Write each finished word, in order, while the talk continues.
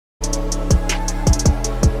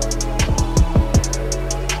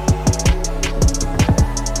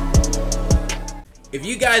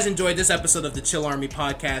guys enjoyed this episode of the Chill Army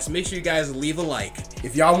podcast, make sure you guys leave a like.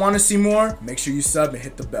 If y'all want to see more, make sure you sub and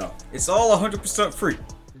hit the bell. It's all 100% free.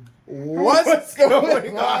 What's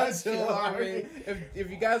going on, Chill Army?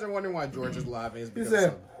 If you guys are wondering why George is laughing, it's because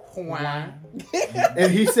of Juan.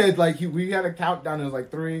 And he said, like, we had a countdown. It was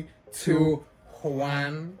like 3, 2,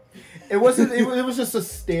 Juan. It wasn't. It was just a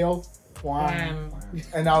stale Juan,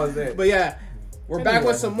 and that was it. But yeah, we're back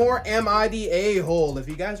with some more Am I the A-hole. If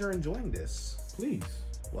you guys are enjoying this, Please.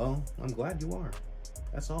 well, I'm glad you are.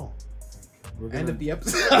 That's all. We're End of the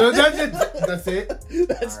episode. That's it.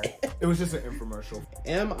 That's right. it. It was just an infomercial.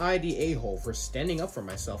 Am I the a-hole for standing up for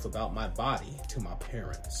myself about my body to my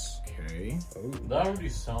parents? Okay. Oh. That already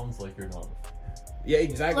sounds like you're not. Yeah,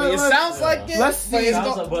 exactly. It sounds like it. Let's see.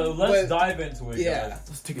 But let's dive into it, yeah. guys.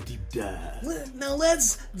 Let's take a deep dive. Now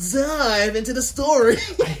let's dive into the story.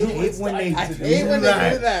 I hate when they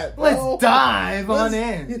do that. Let's dive on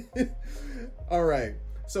in. All right.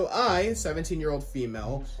 So I, 17-year-old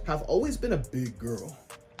female, have always been a big girl.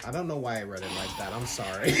 I don't know why I read it like that. I'm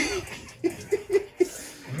sorry.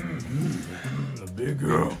 A big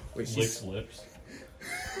girl. Wait, Licks lips.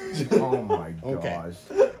 Oh my Okay. gosh.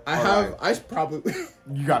 I probably.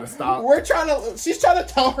 You gotta stop. She's trying to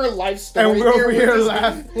tell her life story. And we're over here just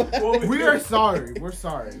laughing. We are sorry. We're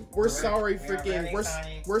sorry. We're sorry, freaking. really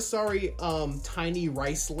sorry. We're sorry, Tiny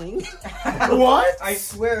Riceling. What? I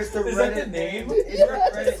swear it's the Is Reddit that the name? It's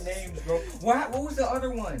Reddit names, bro. What was the other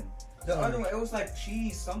one? The other one, it was like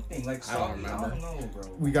cheese something, like I don't something. I don't know,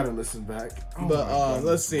 bro. We gotta listen back. Oh But, my God,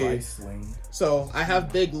 let's see. Riceling. So I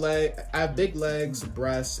have big legs,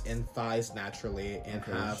 breasts, and thighs naturally, and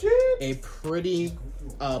have a pretty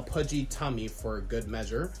pudgy tummy for good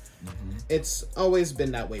measure. Mm-hmm. It's always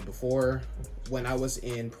been that way before. When I was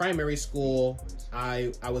in primary school,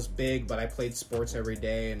 I was big, but I played sports every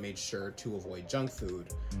day and made sure to avoid junk food.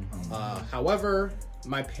 Mm-hmm. However,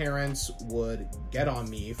 my parents would get on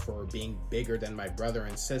me for being bigger than my brother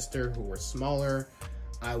and sister who were smaller.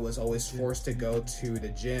 I was always forced to go to the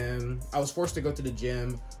gym.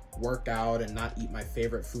 Work out, and not eat my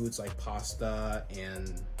favorite foods like pasta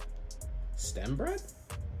and stem bread?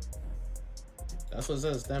 That's what it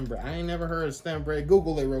says, stem bread. I ain't never heard of stem bread.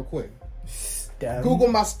 Google it real quick. Stem. Google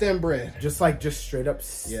my stem bread. Just straight up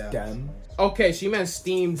stem. Okay, she meant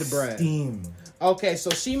steamed bread. Steam. Okay, so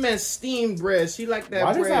she meant steamed bread. She like that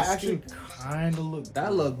Why bread. does that actually kind of look?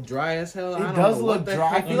 That look dry as hell. It does look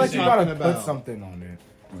dry. I feel like you gotta about. put something on it.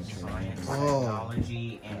 Science, Oh.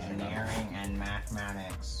 technology, engineering, and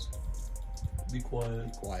mathematics. Be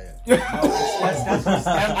quiet. Quiet. That's what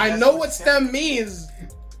STEM, I know what STEM means.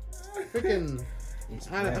 Freaking.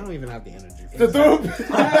 I don't even have the energy for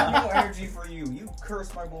that. I have no energy for you. You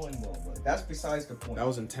cursed my bowling ball, but that's besides the point. That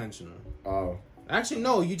was intentional. Oh. Actually,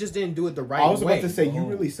 no, you just didn't do it the right way. I was about to say you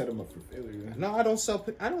really set him up for failure. No, I don't set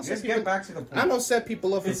Just people. get back to the point. I don't set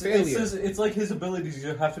people up for failure. It's like his abilities.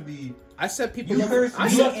 You have to be. I set people You up. cursed I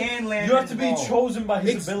me set, and You Landon have to be involved. chosen by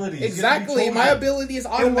his abilities. You have to be exactly. chosen. My ability is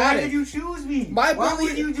Then why automatic. did you choose me? My Why ability.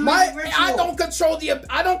 would you do my. this ritual?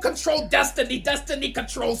 I don't control destiny. Destiny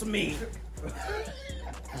controls me.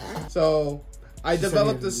 So, I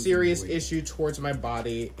developed a serious issue towards my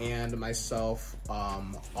body and myself,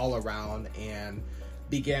 all around, and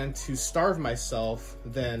began to starve myself,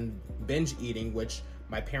 then binge eating, which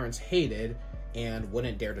my parents hated and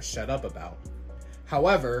wouldn't dare to shut up about.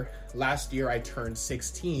 However, last year I turned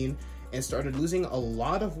 16 and started losing a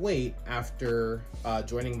lot of weight after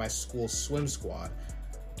joining my school's swim squad.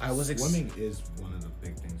 Swimming is one of the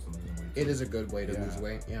big things to lose weight. It is a good way to lose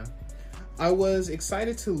weight, yeah. I was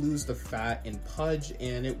excited to lose the fat and pudge,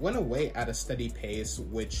 and it went away at a steady pace,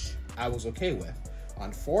 which I was okay with.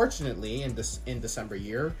 Unfortunately, in December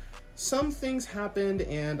year, some things happened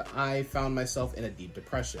and I found myself in a deep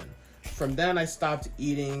depression. From then, I stopped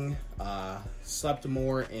eating, slept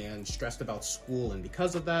more, and stressed about school, and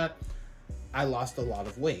because of that, I lost a lot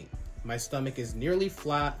of weight. My stomach is nearly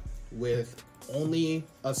flat with only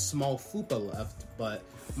a small fupa left, but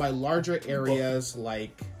my larger areas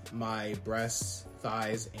like my breasts,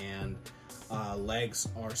 thighs, and legs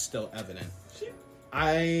are still evident.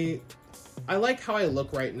 I like how I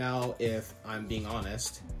look right now, if I'm being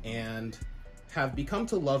honest, and have begun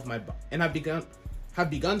to love my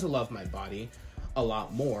body a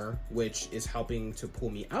lot more, which is helping to pull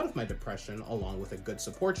me out of my depression along with a good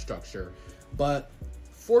support structure. But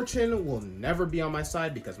fortune will never be on my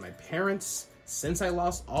side because my parents, since I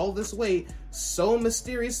lost all this weight, so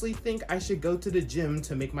mysteriously think I should go to the gym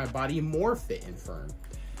to make my body more fit and firm.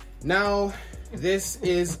 Now, this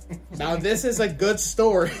is a good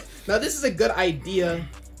story. Now, this is a good idea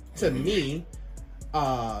to me.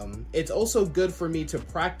 It's also good for me to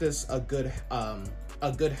practice a good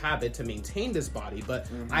a good habit to maintain this body, but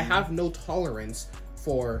I have no tolerance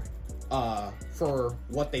for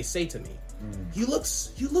what they say to me. You look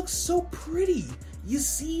so pretty. You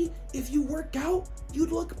see, if you work out, you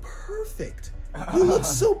look perfect. You look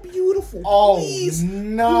so beautiful. Please,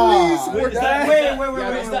 no. please work out.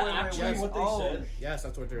 Wait. Is that actually what they said? Yes,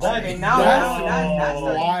 that's what they're Okay, saying. now that's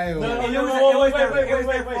wild.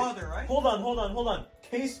 their father, right? Hold on.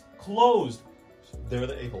 Case closed. They're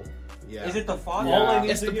the a-hole. Yeah. Is it the father? Yeah. All I need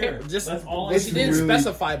It's to the hear. just That's all I It's she need. didn't really-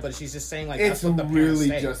 specify, but she's just saying like It's that's what the parents really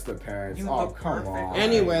say. just the parents. You Oh, look come perfect. on.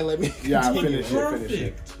 Anyway, let me Yeah, continue. finish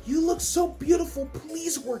it. You look so beautiful.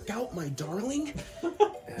 Please work out, my darling.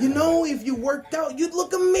 You know, if you worked out, you'd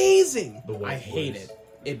look amazing. The white I hate voice. it.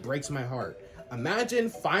 It breaks my heart. Imagine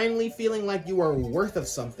finally feeling like you are worth of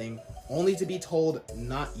something, only to be told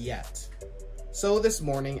not yet. So this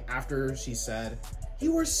morning, after she said,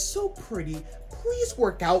 "You are so pretty. Please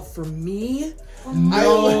work out for me."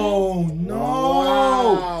 No.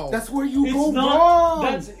 Wow. That's where you It's go not. wrong.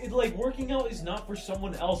 That's it, like working out is not for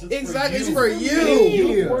someone else. It's Exactly, for it's you. for you.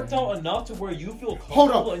 You've worked out enough to where you feel Hold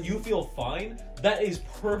comfortable up. and you feel fine. That is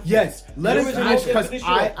perfect. Yes, let There us is no finish because definition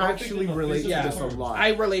I of perfect actually in the relate to Yeah. this a lot. I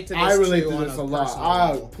relate to this I relate too to on this a a lot. personal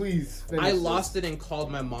level. Please finish I this. lost it and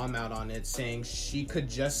called my mom out on it, saying she could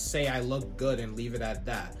just say I look good and leave it at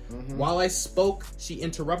that. While I spoke, she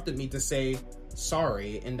interrupted me to say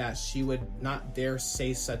sorry and that she would not dare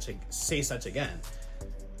say such again.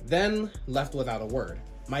 Then left without a word.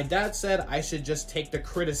 My dad said I should just take the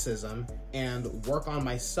criticism and work on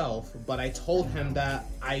myself, but I told him that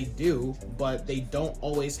I do, but they don't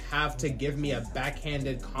always have to give me a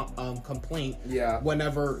backhanded complaint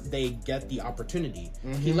whenever they get the opportunity.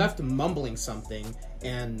 He left mumbling something,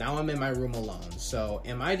 and now I'm in my room alone. So,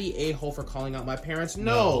 am I the a-hole for calling out my parents?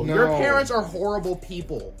 No. Your parents are horrible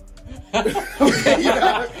people. Okay,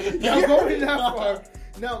 you're going that far.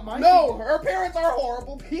 No, her parents are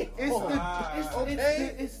horrible people.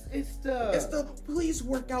 It's the please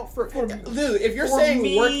work out for dude. If you're for saying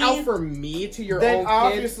me, work out for me to your then own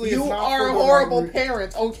obviously kid, it's you not are for the horrible right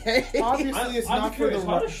parents. Okay. obviously it's I'm not for the curious.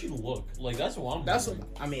 How right. does she look? Like that's what I'm. That's wondering.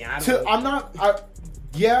 I mean I don't. I'm not.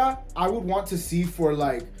 Yeah, I would want to see for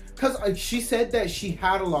like, cause she said that she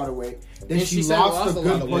had a lot of weight. Then And she she said lost a lot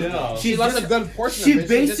good of portion. weight. Yeah. She lost a good portion. She of it.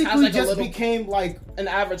 basically has, like, a just little- became like an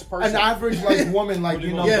average person. an average like woman, like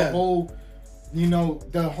you know Yeah. the whole,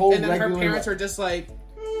 the whole and then regular. her parents are just like,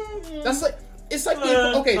 that's like. It's like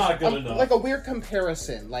not good enough. like a weird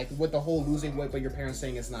comparison, like with the whole losing weight, but your parents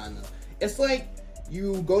saying it's not enough. It's like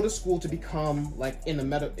you go to school to become like in the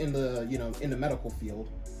medical field,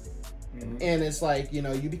 and it's like you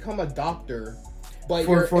become a doctor, but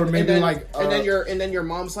For maybe and then your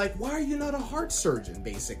mom's like, why are you not a heart surgeon?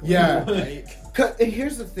 Basically, Yeah. Like, And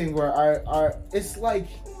here's the thing where I it's like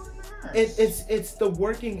it's the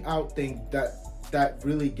working out thing that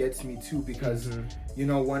really gets me too, because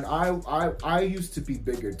when I used to be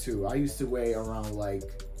bigger too. I used to weigh around like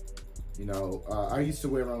I used to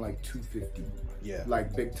weigh around like 250,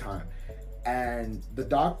 like big time. And the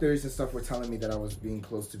doctors and stuff were telling me that I was being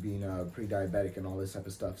close to being pre-diabetic and all this type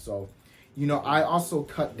of stuff. So I also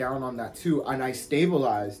cut down on that too, and I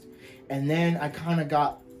stabilized. And then I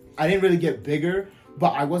didn't really get bigger, but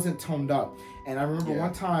I wasn't toned up. And I remember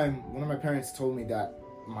one time, one of my parents told me that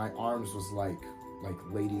my arms was like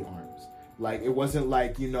lady arms. Like, it wasn't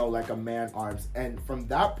like, like a man arms. And from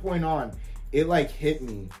that point on, it like hit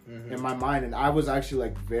me in my mind. And I was actually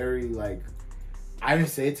like very like, I didn't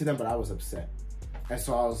say it to them, but I was upset. And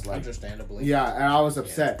so I was like, understandably. Yeah, and I was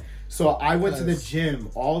upset. So I went to the gym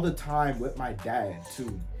all the time with my dad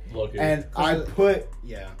too. Lucky. And I put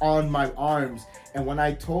Yeah. on my arms, and when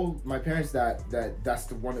I told my parents that's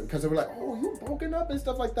the one, because they were like, "Oh, you're bulking up and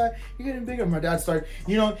stuff like that. You're getting bigger." My dad started,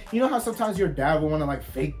 you know how sometimes your dad will want to like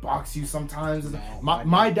fake box you sometimes. No,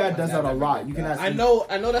 my dad does that a never lot. did You can that. ask. I know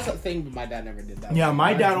that's a thing, but my dad never did that. Yeah,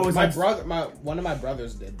 my dad always My likes- brother, one of my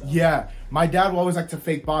brothers did though. Yeah, my dad will always like to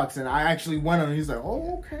fake box, and I actually went on, and he's like,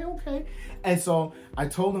 "Oh, okay." And so I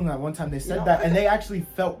told him that one time they said that, and they actually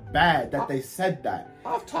felt bad that they said that.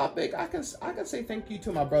 Off topic, I can say thank you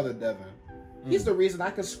to my brother Devin. He's the reason I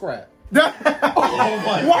can scrap.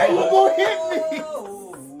 Why you gonna hit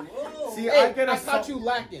me? See, Hey, I I caught you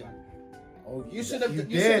lacking. Oh, You should have. You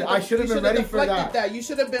did. I should have been ready for that. You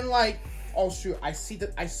should have been like, oh shoot, I see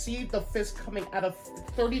the fist coming at a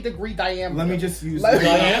 30-degree diameter. Let me just use Let me-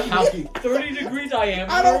 Diameter? 30-degree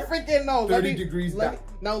diameter? I don't freaking know. 30 degrees Let back.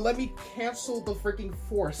 now let me cancel the freaking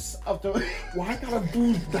force of the. Why I gotta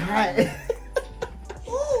boost that?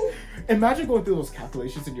 imagine going through those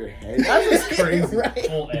calculations in your head. That's just crazy. Right?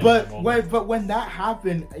 But when that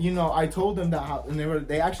happened, you know, I told them that, and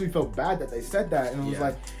they actually felt bad that they said that, and it was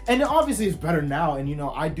like, and obviously it's better now, and you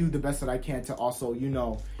know, I do the best that I can to also, you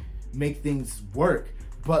know, make things work.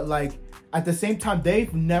 But like at the same time,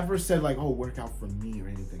 they've never said like, oh, work out for me or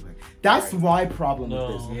anything like that. That's my problem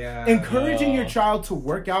with this. Yeah. Encouraging your child to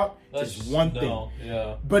work out is one thing.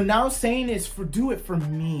 Yeah. But now saying is do it for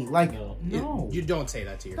me. Like, no. You don't say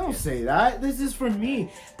that to your Don't kid. say that. This is for me.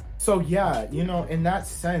 So yeah, you know, in that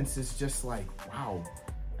sense, it's just like, wow.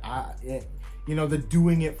 You know, the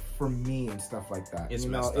doing it for me and stuff like that. It's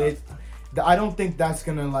you messed know, up. I don't think that's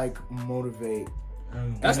gonna like motivate.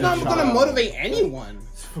 That's not gonna motivate anyone.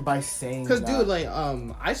 By saying Because, that.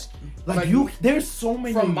 dude, there's so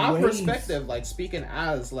many from my ways. perspective, like speaking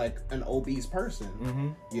as like an obese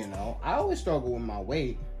person, you know, I always struggle with my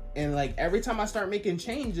weight, and like every time I start making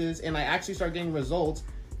changes and I actually start getting results,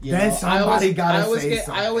 you Then know, somebody I always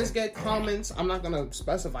something. get comments. I'm not gonna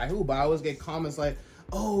specify who, but I always get comments like,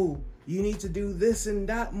 "Oh, you need to do this and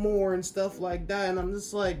that more and stuff like that," and I'm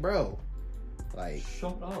just like, bro, like,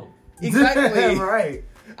 Shut up. exactly, Right.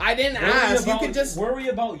 I didn't ask. You can just worry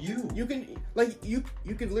about you. You can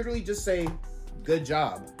you could literally just say, "Good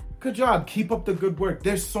job." Good job. Keep up the good work.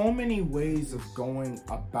 There's so many ways of going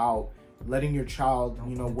about letting your child,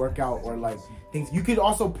 you know, work out or like things. You could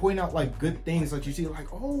also point out like good things that you see,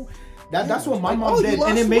 like, oh, that's what my mom did,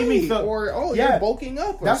 and it made me feel. Or you're bulking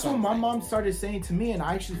up. Or that's something. what my mom started saying to me, and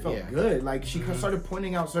I actually felt good. Like she started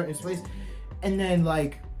pointing out certain spaces, and then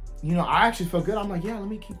like, you know, I actually felt good. I'm like, yeah, let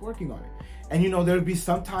me keep working on it. And you know, there would be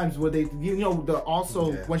some times where they, you know,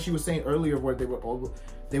 when she was saying earlier where they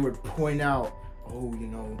would point out, oh, you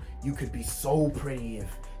know, you could be so pretty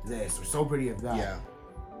if this or so pretty if that. Yeah.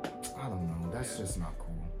 I don't know. That's just not cool.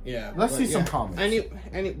 Yeah. Let's see some comments.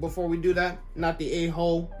 Any before we do that, not the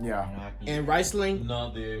a-hole. Yeah. And Riceling.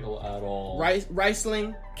 Not the a-hole at all.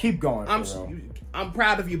 Riceling. Keep going. I'm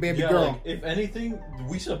proud of you, baby Yeah, girl. like, if anything,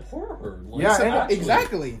 we support her. Like, Yeah, actually.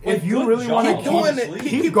 Exactly. If you good really want to job, doing honestly. it,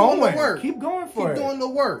 keep doing going. the work. Keep going for Keep it. doing the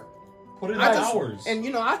work. Put in the hours. And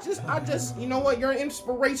you know, I just, you know what? You're an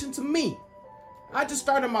inspiration to me. I just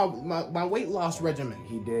started my weight loss regimen.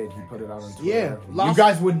 He did. He put it out on Twitter. Yeah, you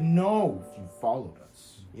guys would know if you followed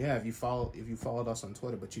us. Yeah, if you followed us on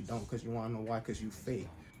Twitter, but you don't because you want to know why? Because you fake.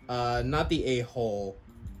 Not the a-hole.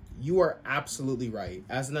 You are absolutely right.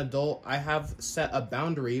 As an adult, I have set a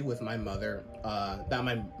boundary with my mother that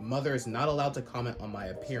my mother is not allowed to comment on my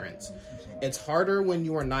appearance. It's harder when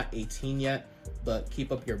you are not 18 yet, but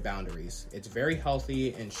keep up your boundaries. It's very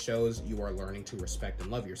healthy and shows you are learning to respect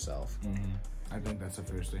and love yourself. I think that's a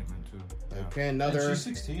fair statement too. Yeah. Okay, And another. she's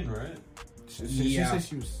 16, right? She said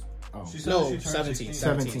she was. Oh, She said No, she turned 17.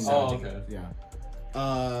 17. Oh, okay. Yeah.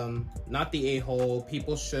 Not the a-hole.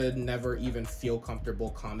 People should never even feel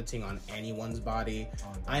comfortable commenting on anyone's body.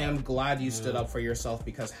 I am glad you stood up for yourself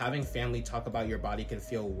because having family talk about your body can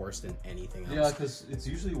feel worse than anything else. Yeah, because it's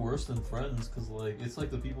usually worse than friends. Because like it's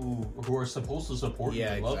like the people who are supposed to support you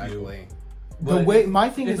and love you. My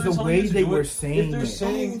thing is the way they were saying if they're it.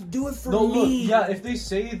 saying, do it for no, me. look, yeah, if they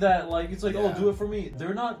say that, like, it's like, oh, do it for me.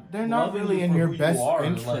 They're not really in for your who best you are.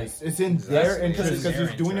 interest. Like, It's in their Exactly. interest It's because their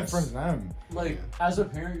you're doing it interest. for them. like as a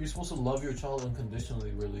parent, you're supposed to love your child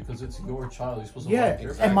unconditionally, really, because it's your child. You're supposed to Yeah, love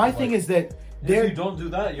their and my child. thing Like, is that if you don't do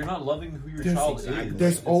that, you're not loving who your child is.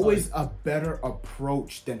 there's It's always like, a better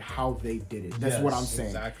approach than how they did it. That's what I'm saying.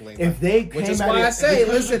 Exactly. If they Which came is at why it, I say,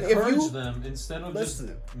 because listen, if encourage you them instead of just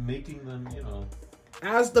making them, you know.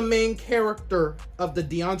 as the main character of the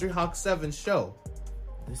DeAndre Hawk 7 show,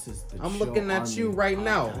 this is the I'm chill looking at army you right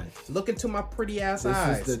now. podcast. Look into my pretty ass This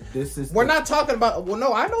eyes. is We're not talking about. Well,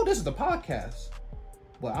 no, I know this is the podcast.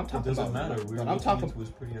 Well, I'm It talking doesn't about. matter. We're But I'm looking talking into his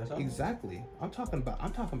pretty ass eyes. exactly. I'm talking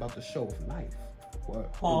about the show of life.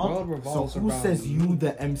 What the Huh? world So revolves who around says me. you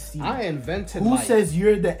the MC? I invented. Who life. says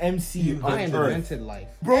you're the MC of I Earth? invented life.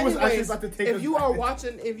 Bro was Anyways, actually about to take if us you back. are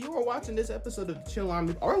watching this episode of the Chill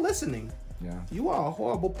Army or listening, Yeah. you are a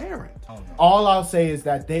horrible parent. All I'll say is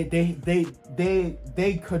that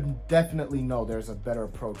they could definitely know there's a better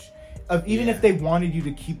approach. Even if they wanted you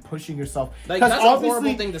to keep pushing yourself, Like, 'Cause that's a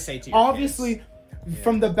horrible thing to say to your obviously, kids.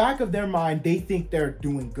 from the back of their mind, they think they're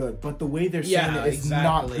doing good, but the way they're saying it is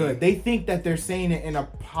not exactly. good. They think that they're saying it in a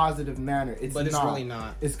positive manner. But it's really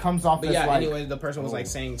not. It comes off But as yeah, like, anyway, the person was like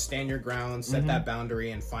saying, stand your ground, set that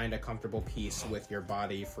boundary, and find a comfortable peace with your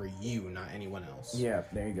body for you, not anyone else. yeah,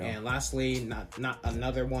 there you go. And lastly, not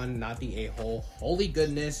another one, not the a-hole. Holy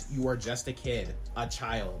goodness, you are just a kid, a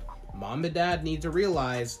child. Mom and dad need to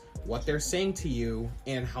realize what they're saying to you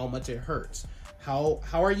and how much it hurts. How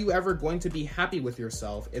are you ever going to be happy with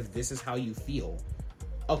yourself if this is how you feel?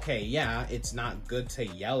 okay, yeah, it's not good to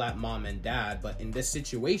yell at mom and dad, but in this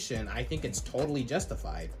situation, I think it's totally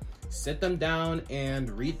justified. Sit them down and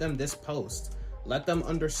read them this post. Let them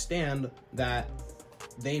understand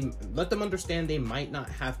they might not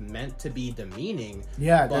have meant to be demeaning.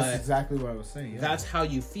 Yeah, but that's exactly what I was saying. Yeah. that's how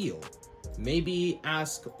you feel. Maybe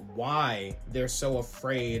ask why they're so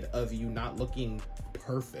afraid of you not looking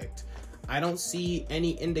perfect. I don't see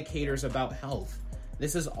any indicators about health.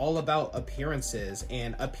 This is all about appearances,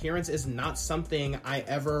 and appearance is not something I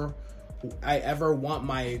ever want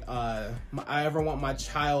my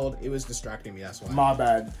child. It was distracting me, that's why. My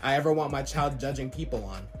bad. I ever want my child judging people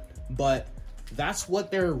on. But that's what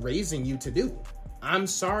they're raising you to do. I'm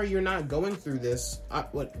sorry you're not going through this.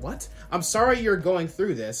 What? I'm sorry you're going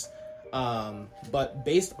through this. But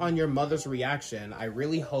based on your mother's reaction, I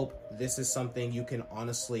really hope this is something you can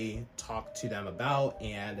honestly talk to them about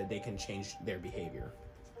and they can change their behavior.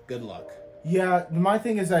 Good luck. Yeah, my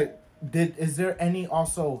thing is is there any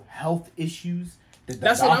also health issues? Did the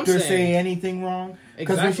That's what I'm doctor say saying. anything wrong?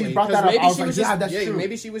 Because Exactly. when she brought that up, I was like, yeah, that's true.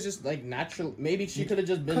 Maybe she was just like natural. Maybe she could have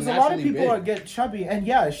just been Because naturally a lot of people big. get chubby, and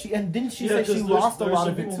didn't she say she there's lost a lot some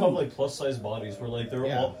of it people too? have like plus size bodies where like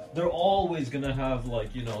Yeah. they're always gonna have like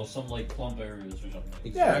some like plump areas or something.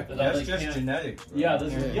 Exactly. That, That's like, just can't- genetics. Bro.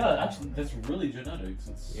 Yeah, actually that's really genetics.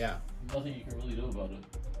 It's Yeah. nothing you can really do about it.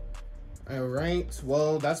 All right.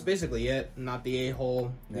 Well, that's basically it. Not the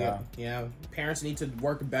a-hole. Yeah. Yeah. Parents need to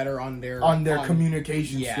work better on their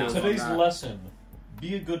communication Yeah. skills. Today's on that. lesson: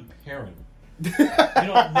 be a good parent.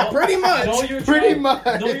 Know Pretty much. Know your Pretty child, much.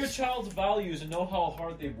 Know your child's values and know how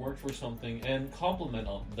hard they've worked for something, and compliment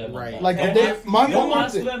them. on Right. that. Like, don't, my don't mom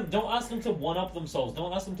ask did- them. Don't ask them to one up themselves.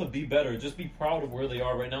 Don't ask them to be better. Just be proud of where they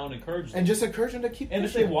are right now and encourage them. And just encourage them to keep And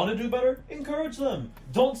if they pushing. want to do better, encourage them.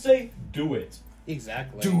 Don't say do it.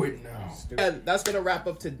 Exactly. Do it now. And that's gonna wrap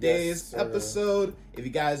up today's Yes, sir. episode. If you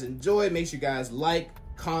guys enjoyed, make sure you guys like,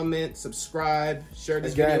 comment, subscribe, share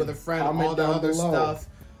this Again, video with a friend, comment all the down other below. stuff.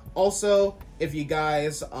 Also, if you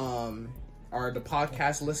guys are the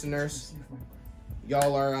podcast listeners,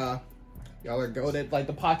 y'all are goated, like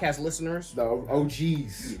the podcast listeners. The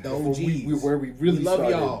OGs. The OGs. Where we really We love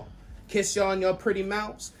started. y'all. Kiss y'all on your pretty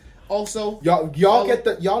mouths. Also, Y'all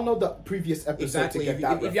y'all know the previous episode exactly. to If, get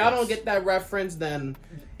that if y'all don't reference. get that reference, then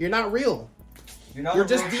you're not real. You're You're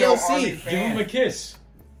just a real DLC. Army Give them fan. a kiss.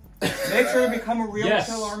 Make sure to become a real Yes.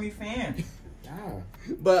 Chill Army fan. Yeah.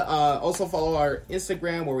 But also follow our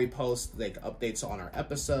Instagram where we post like updates on our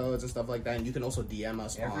episodes and stuff like that. And you can also DM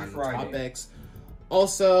us Every on Friday. topics.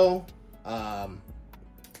 Also,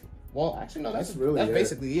 well, actually no, that's really it.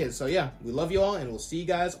 basically it. So yeah, we love you all, and we'll see you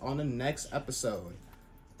guys on the next episode.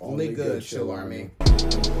 Only good, Chill Army.